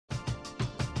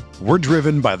We're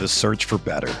driven by the search for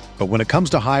better. But when it comes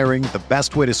to hiring, the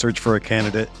best way to search for a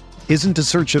candidate isn't to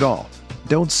search at all.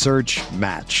 Don't search,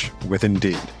 match with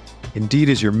Indeed. Indeed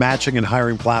is your matching and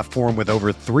hiring platform with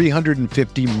over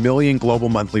 350 million global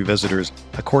monthly visitors,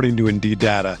 according to Indeed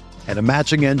data, and a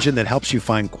matching engine that helps you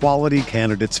find quality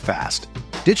candidates fast.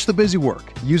 Ditch the busy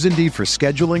work. Use Indeed for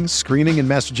scheduling, screening, and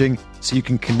messaging so you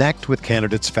can connect with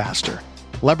candidates faster.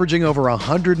 Leveraging over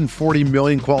 140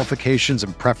 million qualifications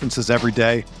and preferences every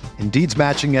day, Indeed's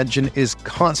matching engine is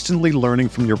constantly learning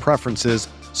from your preferences,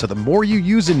 so the more you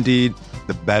use Indeed,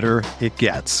 the better it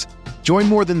gets. Join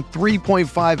more than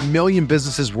 3.5 million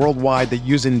businesses worldwide that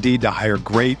use Indeed to hire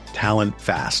great talent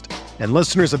fast. And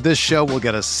listeners of this show will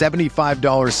get a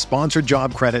 $75 sponsored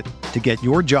job credit to get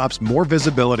your jobs more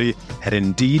visibility at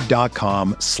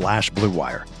Indeed.com/Blue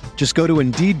Wire. Just go to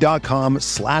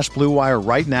Indeed.com/Blue Wire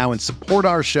right now and support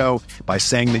our show by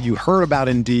saying that you heard about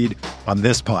Indeed on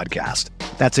this podcast.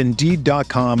 That's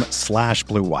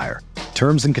Indeed.com/Blue Wire.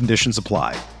 Terms and conditions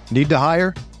apply. Need to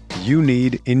hire? You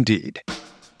need Indeed.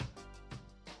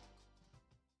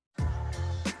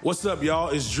 What's up, y'all?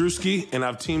 It's Drewski, and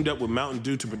I've teamed up with Mountain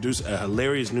Dew to produce a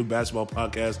hilarious new basketball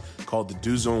podcast called The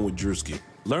Dew Zone with Drewski.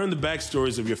 Learn the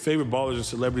backstories of your favorite ballers and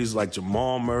celebrities like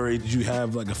Jamal Murray. Did you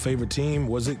have like a favorite team?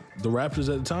 Was it the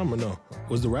Raptors at the time or no?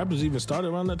 Was the Raptors even started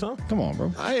around that time? Come on,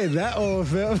 bro. I ain't that old,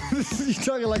 fam. You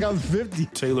talking like I'm 50.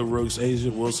 Taylor Rooks, Asia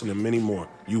Wilson, and many more.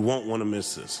 You won't want to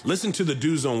miss this. Listen to The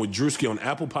Dew Zone with Drewski on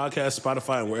Apple Podcasts,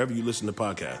 Spotify, and wherever you listen to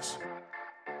podcasts.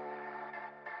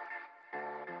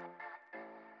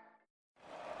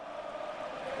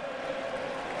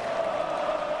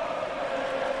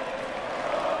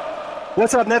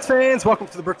 What's up, Nets fans? Welcome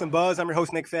to the Brooklyn Buzz. I'm your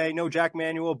host, Nick Fay. No Jack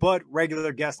Manuel, but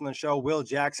regular guest on the show, Will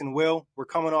Jackson. Will, we're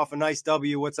coming off a nice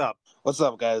W. What's up? What's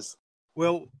up, guys?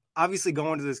 Will, obviously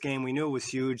going to this game, we knew it was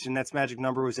huge. The Nets' magic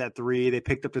number was at 3. They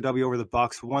picked up the W over the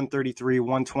Bucks,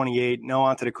 133-128. No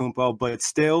Antetokounmpo, but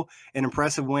still an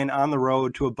impressive win on the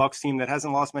road to a Bucks team that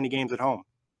hasn't lost many games at home.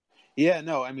 Yeah,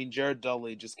 no, I mean, Jared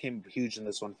Dudley just came huge in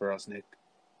this one for us, Nick.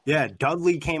 Yeah,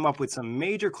 Dudley came up with some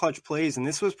major clutch plays, and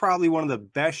this was probably one of the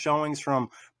best showings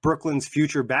from Brooklyn's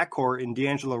future backcourt in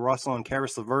D'Angelo Russell and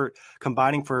Caris LeVert,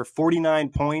 combining for 49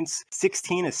 points,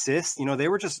 16 assists. You know, they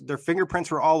were just, their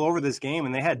fingerprints were all over this game,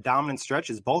 and they had dominant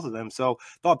stretches, both of them. So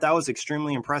thought that was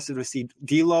extremely impressive to see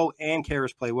D'Lo and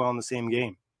Caris play well in the same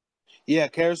game. Yeah,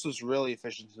 Caris was really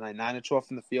efficient tonight. 9 of 12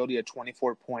 from the field. He had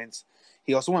 24 points.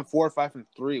 He also went 4 or 5 from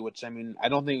 3, which, I mean, I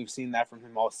don't think we've seen that from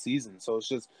him all season. So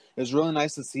it was really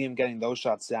nice to see him getting those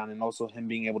shots down and also him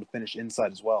being able to finish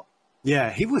inside as well.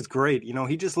 Yeah, he was great. You know,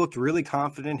 he just looked really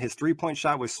confident. His three-point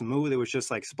shot was smooth. It was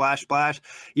just like splash, splash.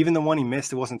 Even the one he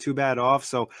missed, it wasn't too bad off.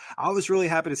 So I was really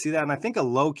happy to see that. And I think a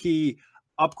low-key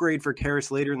upgrade for Caris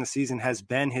later in the season has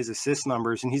been his assist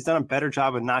numbers, and he's done a better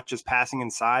job of not just passing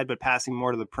inside, but passing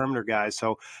more to the perimeter guys.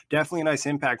 So definitely a nice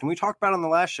impact. And we talked about on the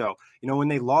last show, you know, when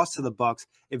they lost to the Bucks,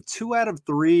 if 2 out of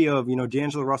 3 of, you know,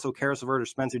 D'Angelo Russell, Caris LeVert, or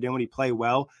Spencer Dinwiddie play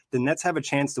well, the Nets have a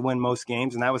chance to win most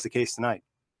games, and that was the case tonight.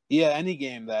 Yeah, any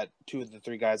game that 2 of the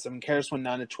 3 guys. I mean, Caris went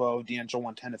 9 of 12. D'Angelo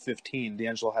went 10 of 15.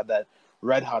 D'Angelo had that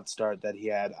red-hot start that he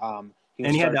had.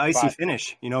 He had the icy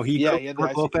finish. You know, he had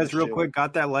Brook Lopez real quick,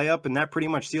 got that layup, and that pretty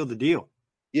much sealed the deal.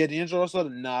 Yeah, D'Angelo also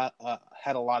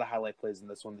had a lot of highlight plays in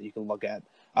this one that you can look at.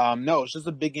 No, it's just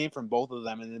a big game from both of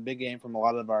them, and a big game from a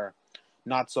lot of our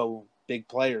not-so-big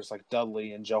players like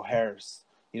Dudley and Joe Harris.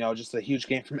 You know, just a huge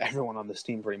game from everyone on this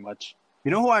team pretty much.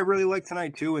 You know who I really liked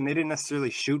tonight, too, and they didn't necessarily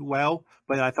shoot well,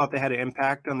 but I thought they had an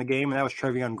impact on the game, and that was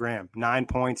Treveon Graham. 9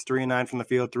 points, 3 of 9 from the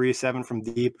field, 3 of 7 from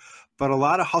deep, but a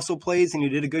lot of hustle plays, and he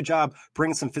did a good job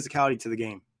bringing some physicality to the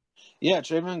game. Yeah,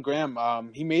 Treveon Graham,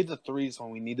 he made the threes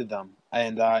when we needed them,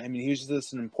 and, I mean, he's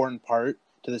just an important part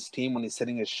to this team when he's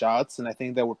hitting his shots, and I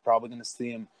think that we're probably going to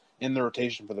see him in the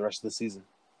rotation for the rest of the season.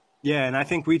 Yeah, and I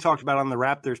think we talked about on the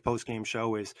Raptors postgame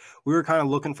show is we were kind of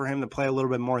looking for him to play a little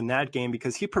bit more in that game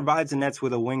because he provides the Nets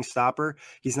with a wing stopper.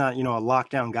 He's not, you know, a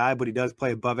lockdown guy, but he does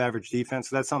play above average defense.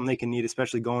 So that's something they can need,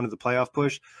 especially going to the playoff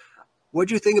push. What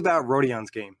do you think about Rodion's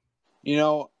game? You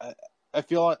know, I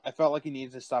felt like he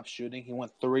needed to stop shooting. He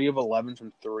went 3 of 11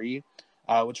 from 3,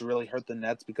 which really hurt the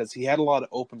Nets because he had a lot of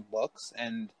open looks.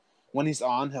 And when he's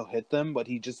on, he'll hit them, but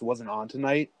he just wasn't on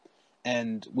tonight.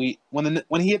 And when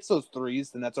he hits those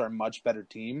threes, the Nets are a much better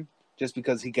team just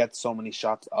because he gets so many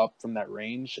shots up from that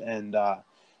range. And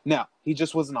now he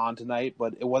just wasn't on tonight,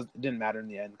 but it didn't matter in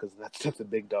the end because that's just a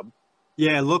big dub.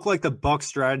 Yeah, it looked like the Bucs'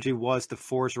 strategy was to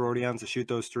force Rodion to shoot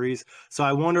those threes. So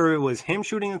I wonder if it was him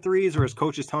shooting the threes or his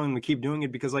coaches telling him to keep doing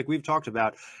it because, like we've talked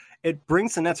about, it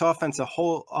brings the Nets offense up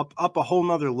a whole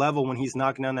nother level when he's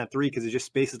knocking down that three, because it just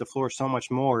spaces the floor so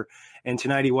much more. And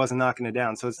tonight he wasn't knocking it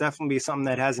down. So it's definitely something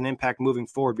that has an impact moving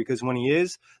forward, because when he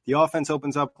is, the offense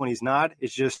opens up. When he's not,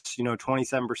 it's just,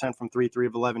 27% from three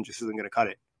of 11 just isn't going to cut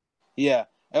it. Yeah,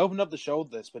 I opened up the show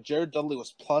with this, but Jared Dudley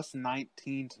was plus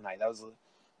 19 tonight. That was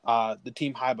the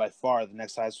team high by far. The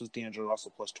next highest was D'Angelo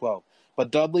Russell plus 12.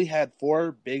 But Dudley had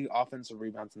 4 big offensive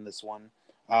rebounds in this one,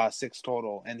 6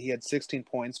 total, and he had 16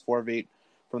 points, 4 of 8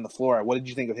 from the floor. What did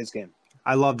you think of his game?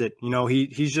 I loved it.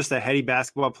 He's just a heady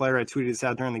basketball player. I tweeted this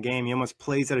out during the game. He almost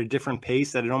plays at a different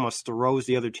pace that it almost throws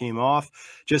the other team off.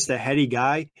 Just a heady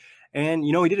guy. And,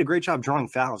 he did a great job drawing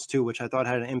fouls, too, which I thought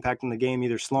had an impact on the game,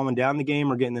 either slowing down the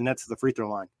game or getting the Nets to the free throw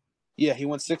line. Yeah, he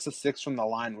went 6 of 6 from the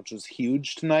line, which was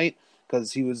huge tonight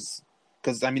because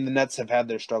the Nets have had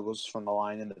their struggles from the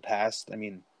line in the past.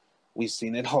 We've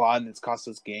seen it a lot, and it's cost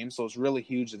us games. So it's really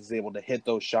huge that he's able to hit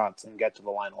those shots and get to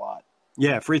the line a lot.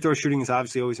 Yeah, free throw shooting is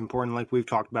obviously always important, like we've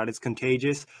talked about. It's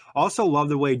contagious. Also love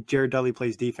the way Jared Dudley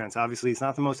plays defense. Obviously, he's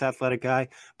not the most athletic guy,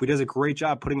 but he does a great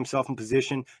job putting himself in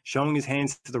position, showing his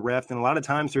hands to the ref. And a lot of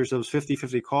times there's those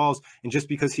 50-50 calls, and just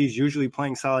because he's usually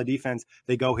playing solid defense,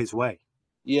 they go his way.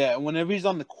 Yeah, whenever he's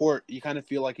on the court, you kind of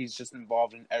feel like he's just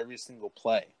involved in every single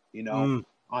play,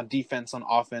 On defense, on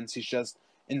offense, he's just,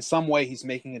 in some way, he's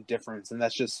making a difference. And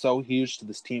that's just so huge to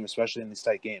this team, especially in these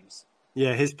tight games.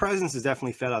 Yeah, his presence is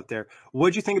definitely fed out there.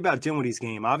 What'd you think about Dinwiddie's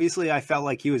game? Obviously, I felt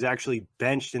like he was actually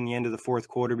benched in the end of the fourth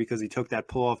quarter because he took that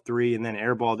pull-off three and then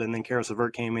airballed, and then Caris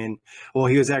LeVert came in. Well,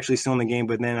 he was actually still in the game,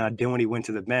 but then Dinwiddie went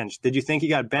to the bench. Did you think he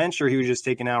got benched, or he was just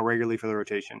taken out regularly for the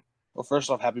rotation? Well, first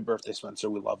off, happy birthday, Spencer.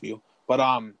 We love you.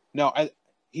 But no,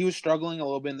 he was struggling a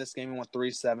little bit in this game. He went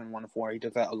 3-7, 1-4. He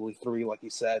took that ugly three, like you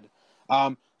said.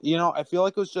 I feel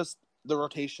like it was just the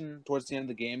rotation towards the end of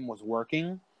the game was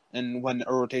working. And when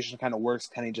a rotation kind of works,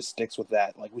 Kenny just sticks with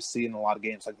that, like we see in a lot of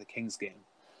games, like the Kings game.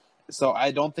 So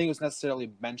I don't think it was necessarily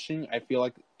benching. I feel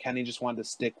like Kenny just wanted to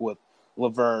stick with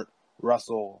LeVert,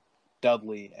 Russell,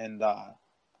 Dudley, and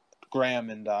Graham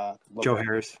and Joe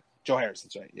Harris. Joe Harris,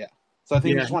 that's right, yeah. So I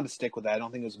think he just wanted to stick with that. I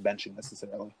don't think it was benching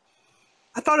necessarily.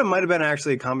 I thought it might have been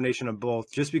actually a combination of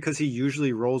both, just because he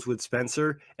usually rolls with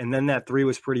Spencer, and then that three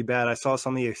was pretty bad. I saw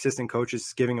some of the assistant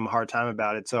coaches giving him a hard time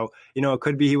about it. So, it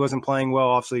could be he wasn't playing well.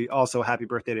 Obviously, also happy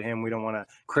birthday to him. We don't want to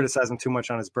criticize him too much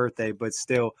on his birthday, but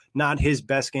still not his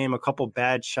best game. A couple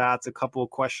bad shots, a couple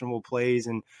questionable plays,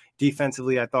 and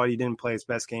defensively, I thought he didn't play his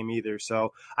best game either.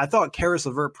 So I thought Caris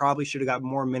LeVert probably should have got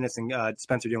more minutes than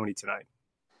Spencer Dinwiddie tonight.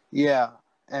 Yeah,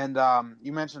 and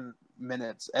you mentioned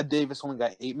minutes. Ed Davis only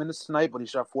got 8 minutes tonight, but he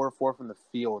shot 4 of 4 from the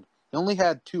field. He only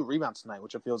had 2 rebounds tonight,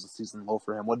 which I feel is a season low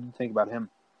for him. What did you think about him?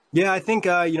 Yeah, I think,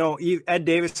 Ed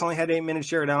Davis only had 8 minutes,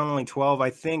 Jared Allen only 12. I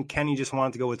think Kenny just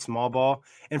wanted to go with small ball.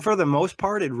 And for the most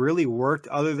part, it really worked,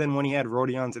 other than when he had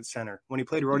Rodions at center. When he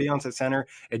played Rodions at center,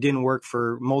 it didn't work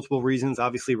for multiple reasons.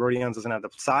 Obviously, Rodions doesn't have the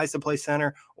size to play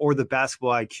center or the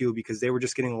basketball IQ, because they were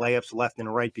just getting layups left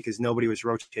and right because nobody was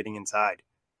rotating inside.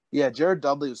 Yeah, Jared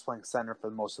Dudley was playing center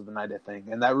for most of the night, I think,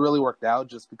 and that really worked out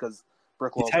just because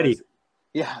Brook Lopez. Heady.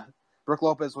 Yeah, Brook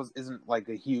Lopez isn't like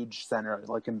a huge center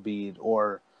like Embiid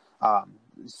or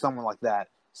someone like that.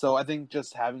 So I think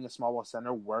just having a small ball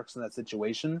center works in that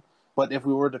situation. But if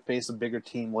we were to face a bigger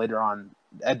team later on,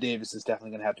 Ed Davis is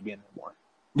definitely going to have to be in there more.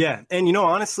 Yeah, and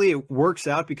honestly, it works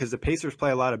out because the Pacers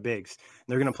play a lot of bigs.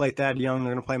 They're going to play Thad Young,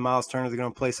 they're going to play Miles Turner, they're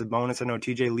going to play Sabonis. I know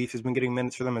TJ Leaf has been getting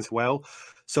minutes for them as well.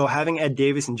 So having Ed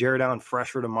Davis and Jared Allen fresh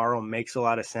for tomorrow makes a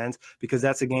lot of sense, because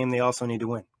that's a game they also need to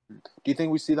win. Do you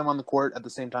think we see them on the court at the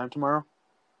same time tomorrow?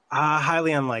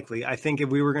 Highly unlikely. I think if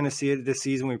we were going to see it this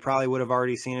season, we probably would have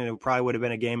already seen it. It probably would have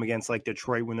been a game against like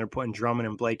Detroit when they're putting Drummond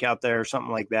and Blake out there or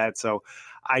something like that. So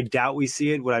I doubt we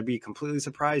see it. Would I be completely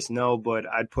surprised? No, but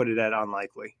I'd put it at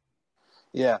unlikely.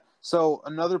 Yeah. So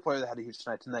another player that had a huge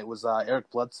night tonight was Eric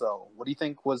Bledsoe. What do you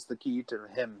think was the key to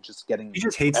him just getting? He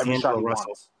just hates D'Angelo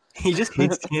Russell. He just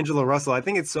hates D'Angelo Russell. I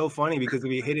think it's so funny because if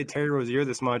he hated Terry Rozier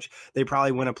this much, they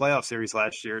probably win a playoff series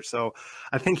last year. So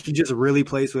I think he just really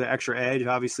plays with extra edge.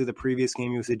 Obviously, the previous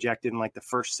game he was ejected in like the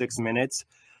first 6 minutes.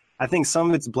 I think some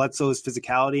of it's Bledsoe's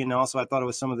physicality, and also I thought it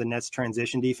was some of the Nets'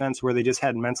 transition defense where they just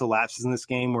had mental lapses in this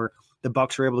game where the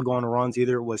Bucks were able to go on runs.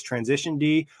 Either it was transition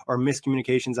D or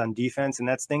miscommunications on defense, and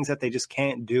that's things that they just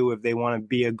can't do if they want to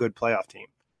be a good playoff team.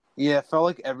 Yeah, it felt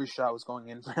like every shot was going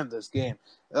in for him this game.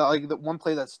 Like the one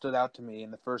play that stood out to me in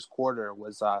the first quarter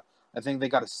was I think they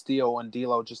got a steal and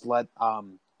D'Lo just let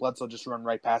Bledsoe just run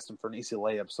right past him for an easy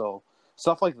layup. So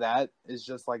stuff like that is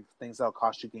just like things that'll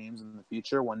cost you games in the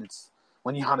future when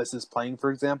Giannis is playing,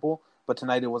 for example. But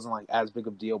tonight it wasn't like as big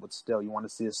of a deal, but still you want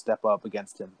to see a step up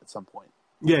against him at some point.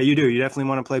 Yeah, you do. You definitely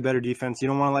want to play better defense. You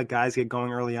don't want to let guys get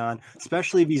going early on,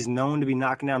 especially if he's known to be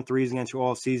knocking down threes against you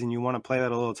all season. You want to play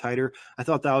that a little tighter. I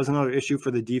thought that was another issue for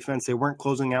the defense. They weren't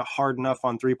closing out hard enough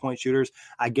on three-point shooters.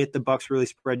 I get the Bucks really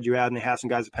spread you out and they have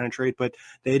some guys to penetrate, but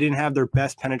they didn't have their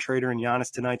best penetrator in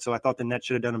Giannis tonight, so I thought the Nets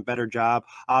should have done a better job.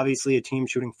 Obviously, a team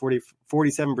shooting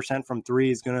 47% from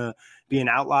three is going to be an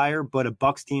outlier, but a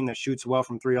Bucks team that shoots well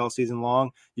from three all season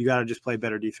long, you got to just play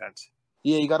better defense.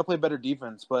 Yeah, you got to play better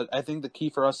defense, but I think the key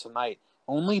for us tonight,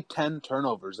 only 10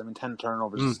 turnovers. I mean, 10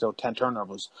 turnovers is still 10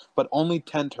 turnovers, but only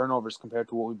 10 turnovers compared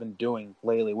to what we've been doing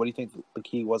lately. What do you think the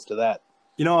key was to that?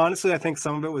 Honestly, I think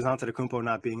some of it was Antetokounmpo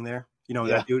not being there.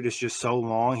 That dude is just so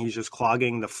long. He's just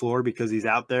clogging the floor because he's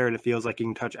out there and it feels like he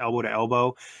can touch elbow to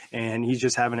elbow. And he's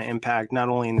just having an impact not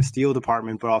only in the steal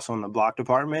department, but also in the block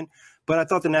department. But I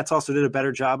thought the Nets also did a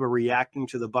better job of reacting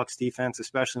to the Bucks defense,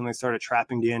 especially when they started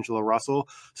trapping D'Angelo Russell.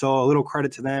 So a little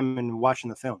credit to them in watching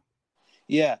the film.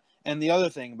 Yeah. And the other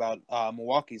thing about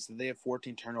Milwaukee is that they have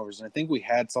 14 turnovers. And I think we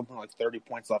had something like 30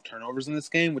 points off turnovers in this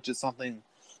game, which is something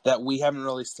that we haven't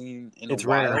really seen in a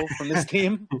while from this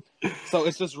team. So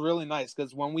it's just really nice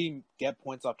because when we get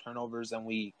points off turnovers and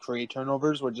we create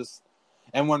turnovers,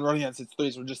 and when running against its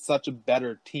threes, we're just such a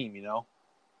better team,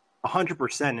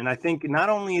 100%. And I think not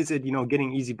only is it,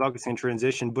 getting easy buckets in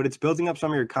transition, but it's building up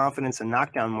some of your confidence and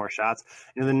knock down more shots.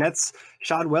 The Nets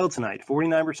shot well tonight,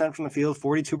 49% from the field,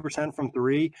 42% from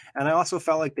three. And I also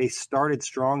felt like they started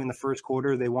strong in the first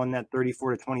quarter. They won that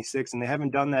 34-26, and they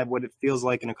haven't done that what it feels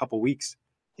like in a couple weeks.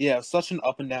 Yeah, it was such an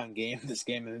up and down game, this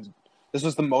game. And this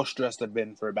was the most stressed I've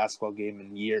been for a basketball game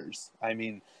in years. I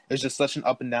mean, it was just such an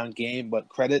up and down game, but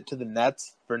credit to the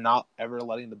Nets for not ever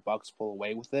letting the Bucks pull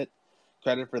away with it.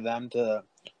 Credit for them to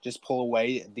just pull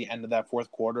away at the end of that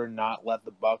fourth quarter, not let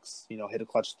the Bucks, hit a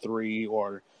clutch three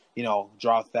or,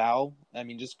 draw a foul. I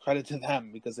mean, just credit to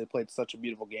them because they played such a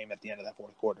beautiful game at the end of that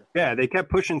fourth quarter. Yeah, they kept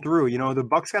pushing through. The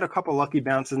Bucks got a couple lucky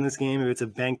bounces in this game. If it's a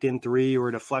banked in three or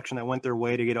a deflection that went their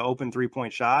way to get an open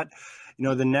 3-point shot,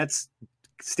 the Nets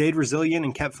stayed resilient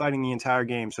and kept fighting the entire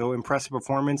game. So impressive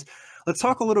performance. Let's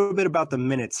talk a little bit about the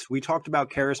minutes. We talked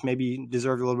about Caris maybe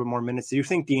deserved a little bit more minutes. Do you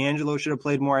think D'Angelo should have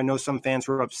played more? I know some fans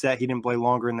were upset he didn't play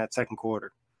longer in that second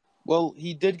quarter. Well,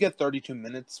 he did get 32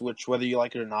 minutes, which whether you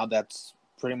like it or not, that's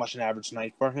pretty much an average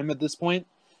night for him at this point.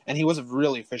 And he was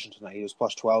really efficient tonight. He was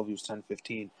plus 12. He was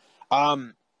 10-15.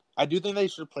 I do think they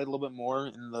should have played a little bit more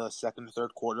in the second or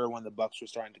third quarter when the Bucks were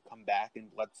starting to come back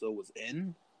and Bledsoe was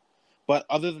in. But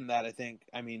other than that,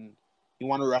 you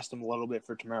want to rest him a little bit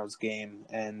for tomorrow's game.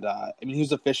 And, he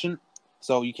was efficient,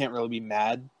 so you can't really be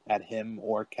mad at him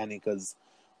or Kenny because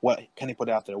what Kenny put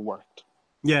out there worked.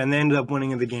 Yeah, and they ended up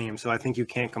winning the game, so I think you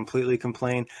can't completely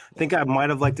complain. I think I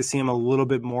might have liked to see him a little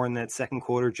bit more in that second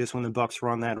quarter just when the Bucks were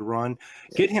on that run.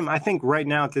 Get him, I think right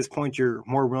now at this point you're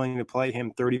more willing to play him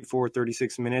 34,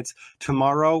 36 minutes.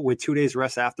 Tomorrow, with 2 days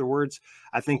rest afterwards,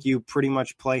 I think you pretty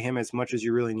much play him as much as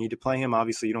you really need to play him.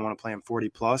 Obviously, you don't want to play him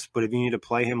 40+, but if you need to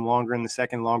play him longer in the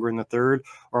second, longer in the third,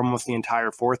 or almost the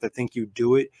entire fourth, I think you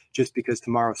do it just because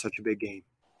tomorrow is such a big game.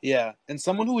 Yeah, and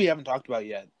someone who we haven't talked about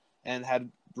yet and had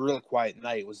really quiet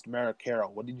night was Demaric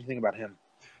Carroll. What did you think about him?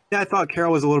 Yeah, I thought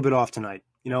Carroll was a little bit off tonight.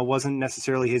 It wasn't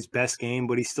necessarily his best game,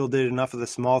 but he still did enough of the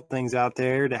small things out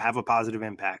there to have a positive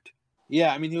impact.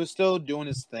 Yeah, he was still doing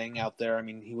his thing out there.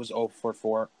 He was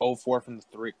 0-4 from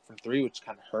three, which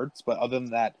kind of hurts. But other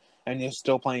than that, he was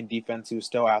still playing defense. He was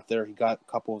still out there. He got a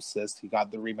couple assists. He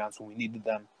got the rebounds when we needed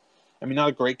them. Not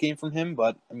a great game from him,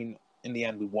 but in the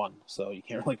end we won. So you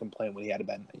can't really complain when he had a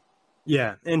bad night.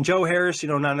 Yeah, and Joe Harris,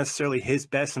 not necessarily his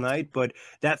best night, but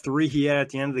that three he had at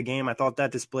the end of the game, I thought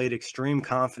that displayed extreme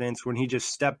confidence when he just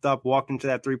stepped up, walked into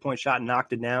that 3-point shot, and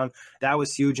knocked it down. That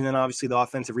was huge, and then obviously the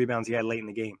offensive rebounds he had late in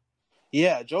the game.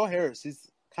 Yeah, Joe Harris,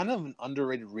 he's kind of an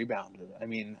underrated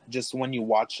rebounder. Just when you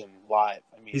watch him live.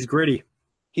 He's gritty.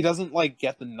 He doesn't,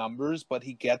 get the numbers, but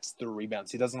he gets the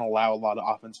rebounds. He doesn't allow a lot of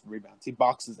offensive rebounds. He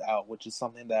boxes out, which is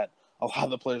something that a lot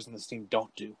of the players on this team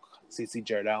don't do. See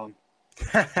Jared Allen.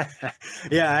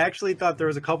 Yeah, I actually thought there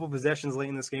was a couple possessions late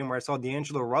in this game where I saw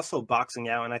D'Angelo Russell boxing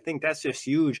out, and I think that's just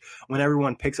huge when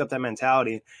everyone picks up that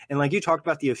mentality. And like you talked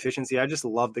about the efficiency, I just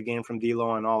love the game from D'Lo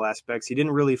on all aspects. He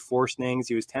didn't really force things.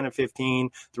 He was 10-15,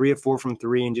 3 of 4 from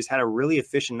three, and just had a really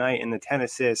efficient night. And the 10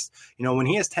 assists, when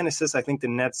he has 10 assists, I think the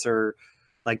Nets are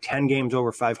like 10 games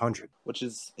over 500. Which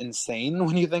is insane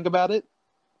when you think about it.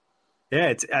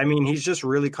 Yeah, he's just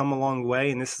really come a long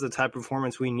way, and this is the type of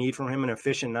performance we need from him, an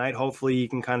efficient night. Hopefully he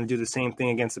can kind of do the same thing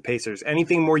against the Pacers.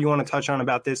 Anything more you want to touch on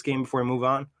about this game before we move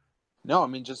on? No,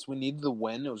 just we needed the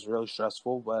win. It was really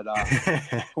stressful, but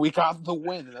we got the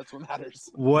win, and that's what matters.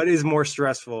 What is more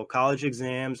stressful, college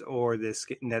exams or this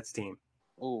Nets team?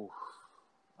 Ooh,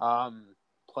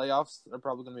 Playoffs are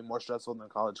probably going to be more stressful than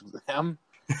college exam.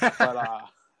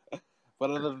 But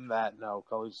other than that, no,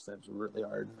 college exams are really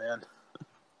hard, man.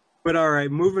 But all right,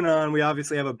 moving on. We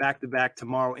obviously have a back-to-back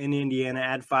tomorrow in Indiana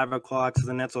at 5 o'clock. So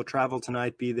the Nets will travel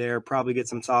tonight, be there, probably get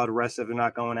some solid rest if they're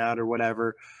not going out or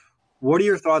whatever. What are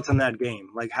your thoughts on that game?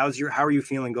 Like, how are you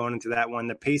feeling going into that one?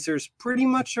 The Pacers pretty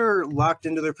much are locked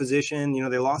into their position. You know,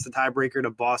 they lost the tiebreaker to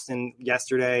Boston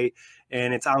yesterday,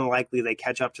 and it's unlikely they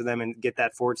catch up to them and get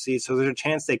that fourth seed. So there's a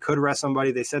chance they could rest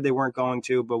somebody. They said they weren't going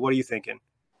to, but what are you thinking?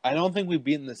 I don't think we've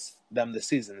beaten them this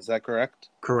season. Is that correct?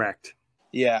 Correct.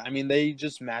 Yeah, I mean, they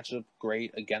just match up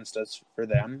great against us for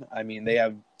them. I mean, they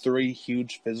have 3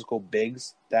 huge physical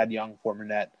bigs. Thad Young, former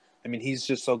Net. I mean, he's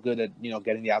just so good at,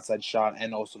 getting the outside shot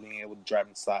and also being able to drive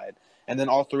inside. And then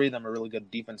all 3 of them are really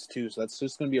good defense, too. So that's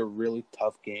just going to be a really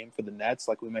tough game for the Nets,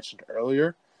 like we mentioned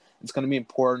earlier. It's going to be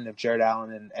important if Jared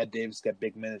Allen and Ed Davis get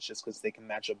big minutes just because they can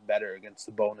match up better against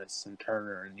Sabonis and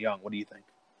Turner and Young. What do you think?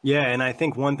 Yeah, and I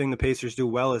think one thing the Pacers do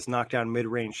well is knock down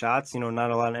mid-range shots. Not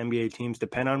a lot of NBA teams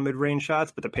depend on mid-range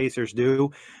shots, but the Pacers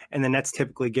do, and the Nets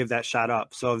typically give that shot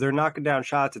up. So if they're knocking down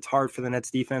shots, it's hard for the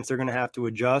Nets defense. They're going to have to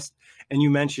adjust. And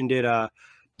you mentioned it,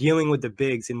 dealing with the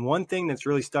bigs. And one thing that's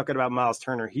really stuck out about Miles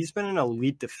Turner, he's been an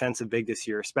elite defensive big this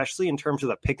year, especially in terms of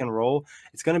the pick and roll.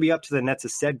 It's going to be up to the Nets to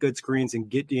set good screens and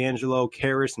get D'Angelo,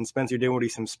 Karras, and Spencer Dinwiddie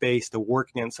some space to work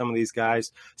against some of these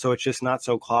guys so it's just not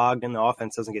so clogged and the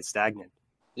offense doesn't get stagnant.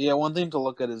 Yeah, one thing to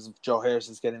look at is if Joe Harris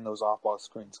is getting those off-ball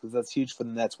screens because that's huge for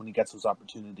the Nets when he gets those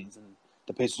opportunities, and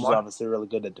the Pacers are obviously really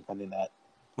good at defending that.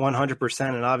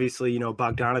 100%, and obviously,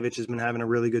 Bogdanovich has been having a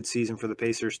really good season for the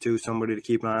Pacers too, somebody to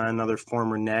keep an eye on, another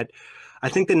former Net. I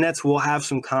think the Nets will have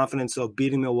some confidence of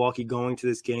beating Milwaukee going to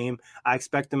this game. I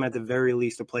expect them at the very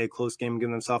least to play a close game and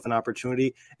give themselves an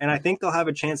opportunity, and I think they'll have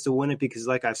a chance to win it because,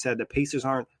 like I've said, the Pacers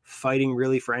aren't fighting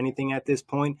really for anything at this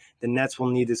point. The Nets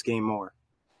will need this game more.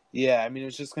 Yeah, I mean,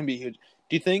 it's just going to be huge.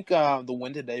 Do you think the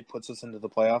win today puts us into the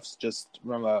playoffs just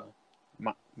from a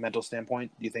mental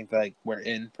standpoint? Do you think that we're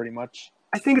in pretty much?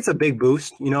 I think it's a big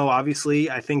boost. Obviously,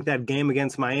 I think that game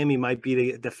against Miami might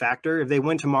be the factor. If they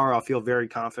win tomorrow, I'll feel very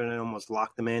confident and almost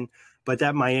lock them in. But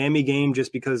that Miami game,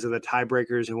 just because of the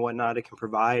tiebreakers and whatnot it can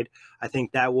provide, I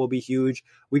think that will be huge.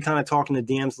 We kind of talked in the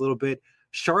DMs a little bit.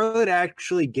 Charlotte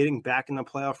actually getting back in the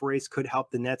playoff race could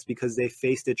help the Nets because they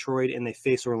face Detroit and they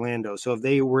face Orlando. So if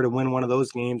they were to win one of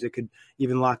those games, it could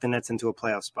even lock the Nets into a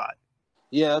playoff spot.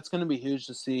 Yeah, that's going to be huge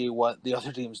to see what the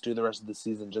other teams do the rest of the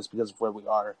season just because of where we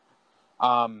are.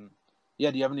 Do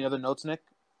you have any other notes, Nick?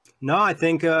 No, I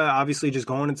think obviously just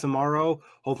going into tomorrow,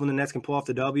 hopefully the Nets can pull off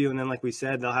the W. And then, like we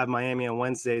said, they'll have Miami on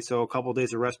Wednesday. So a couple of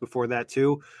days of rest before that,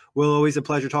 too. Will, always a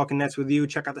pleasure talking Nets with you.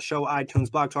 Check out the show,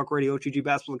 iTunes, Blog Talk Radio,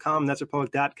 OTGBasketball.com,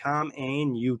 NetsRepublic.com,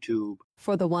 and YouTube.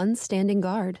 For the ones standing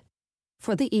guard,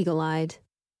 for the eagle-eyed,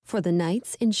 for the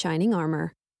knights in shining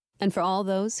armor, and for all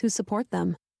those who support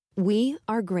them. We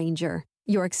are Grainger,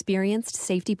 your experienced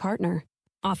safety partner,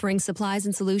 offering supplies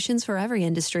and solutions for every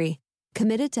industry.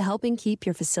 Committed to helping keep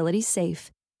your facilities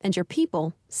safe and your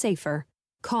people safer.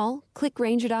 Call,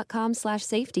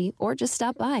 clickgrainger.com/safety, or just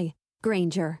stop by.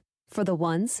 Grainger, for the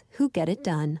ones who get it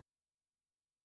done.